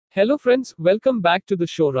Hello, friends, welcome back to the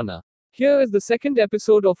showrunner. Here is the second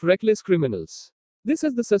episode of Reckless Criminals. This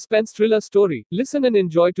is the suspense thriller story. Listen and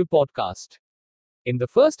enjoy to podcast. In the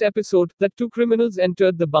first episode, the two criminals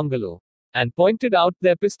entered the bungalow and pointed out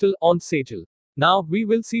their pistol on Sejal. Now, we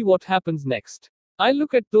will see what happens next. I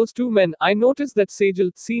look at those two men, I notice that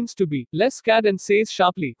Sejal seems to be less scared and says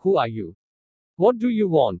sharply, "Who are you? What do you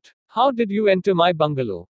want? How did you enter my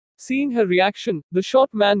bungalow?" Seeing her reaction, the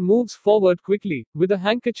short man moves forward quickly, with a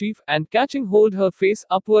handkerchief, and catching hold her face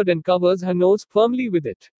upward and covers her nose firmly with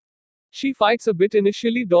it. She fights a bit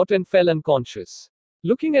initially. And fell unconscious.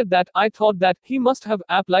 Looking at that, I thought that he must have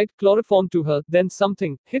applied chloroform to her, then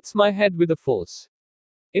something hits my head with a force.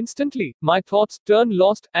 Instantly, my thoughts turn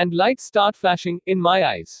lost, and lights start flashing in my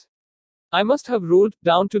eyes. I must have rolled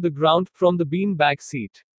down to the ground from the bean-bag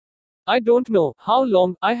seat. I don't know how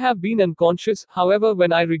long I have been unconscious, however,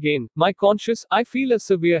 when I regain my conscious, I feel a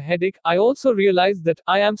severe headache. I also realize that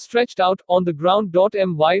I am stretched out on the ground.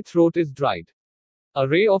 My throat is dried. A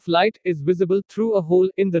ray of light is visible through a hole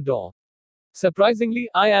in the door. Surprisingly,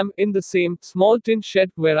 I am in the same small tin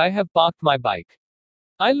shed where I have parked my bike.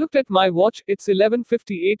 I looked at my watch, it's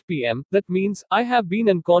 11:58 p.m., that means I have been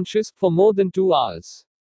unconscious for more than 2 hours.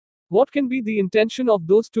 What can be the intention of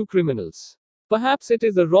those two criminals? Perhaps it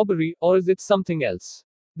is a robbery, or is it something else?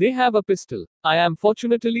 They have a pistol. I am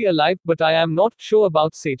fortunately alive, but I am not sure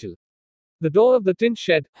about Sejal. The door of the tin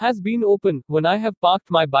shed has been open when I have parked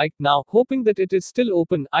my bike. Now, hoping that it is still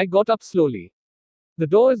open, I got up slowly. The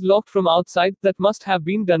door is locked from outside. That must have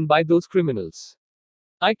been done by those criminals.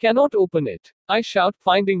 I cannot open it. I shout,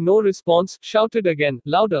 finding no response, shouted again,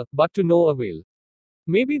 louder, but to no avail.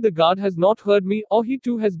 Maybe the guard has not heard me, or he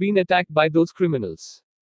too has been attacked by those criminals.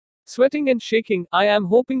 Sweating and shaking, I am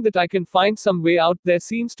hoping that I can find some way out. There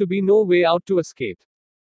seems to be no way out to escape.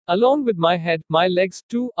 Along with my head, my legs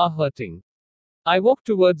too are hurting. I walk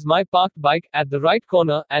towards my parked bike at the right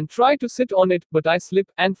corner and try to sit on it, but I slip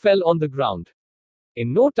and fell on the ground.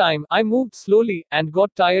 In no time, I moved slowly and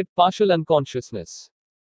got tired, partial unconsciousness.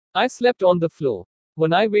 I slept on the floor.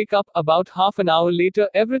 When I wake up about half an hour later,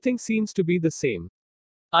 everything seems to be the same.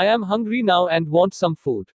 I am hungry now and want some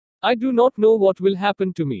food. I do not know what will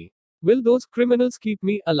happen to me. Will those criminals keep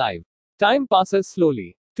me alive? Time passes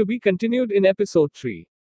slowly. To be continued in episode 3.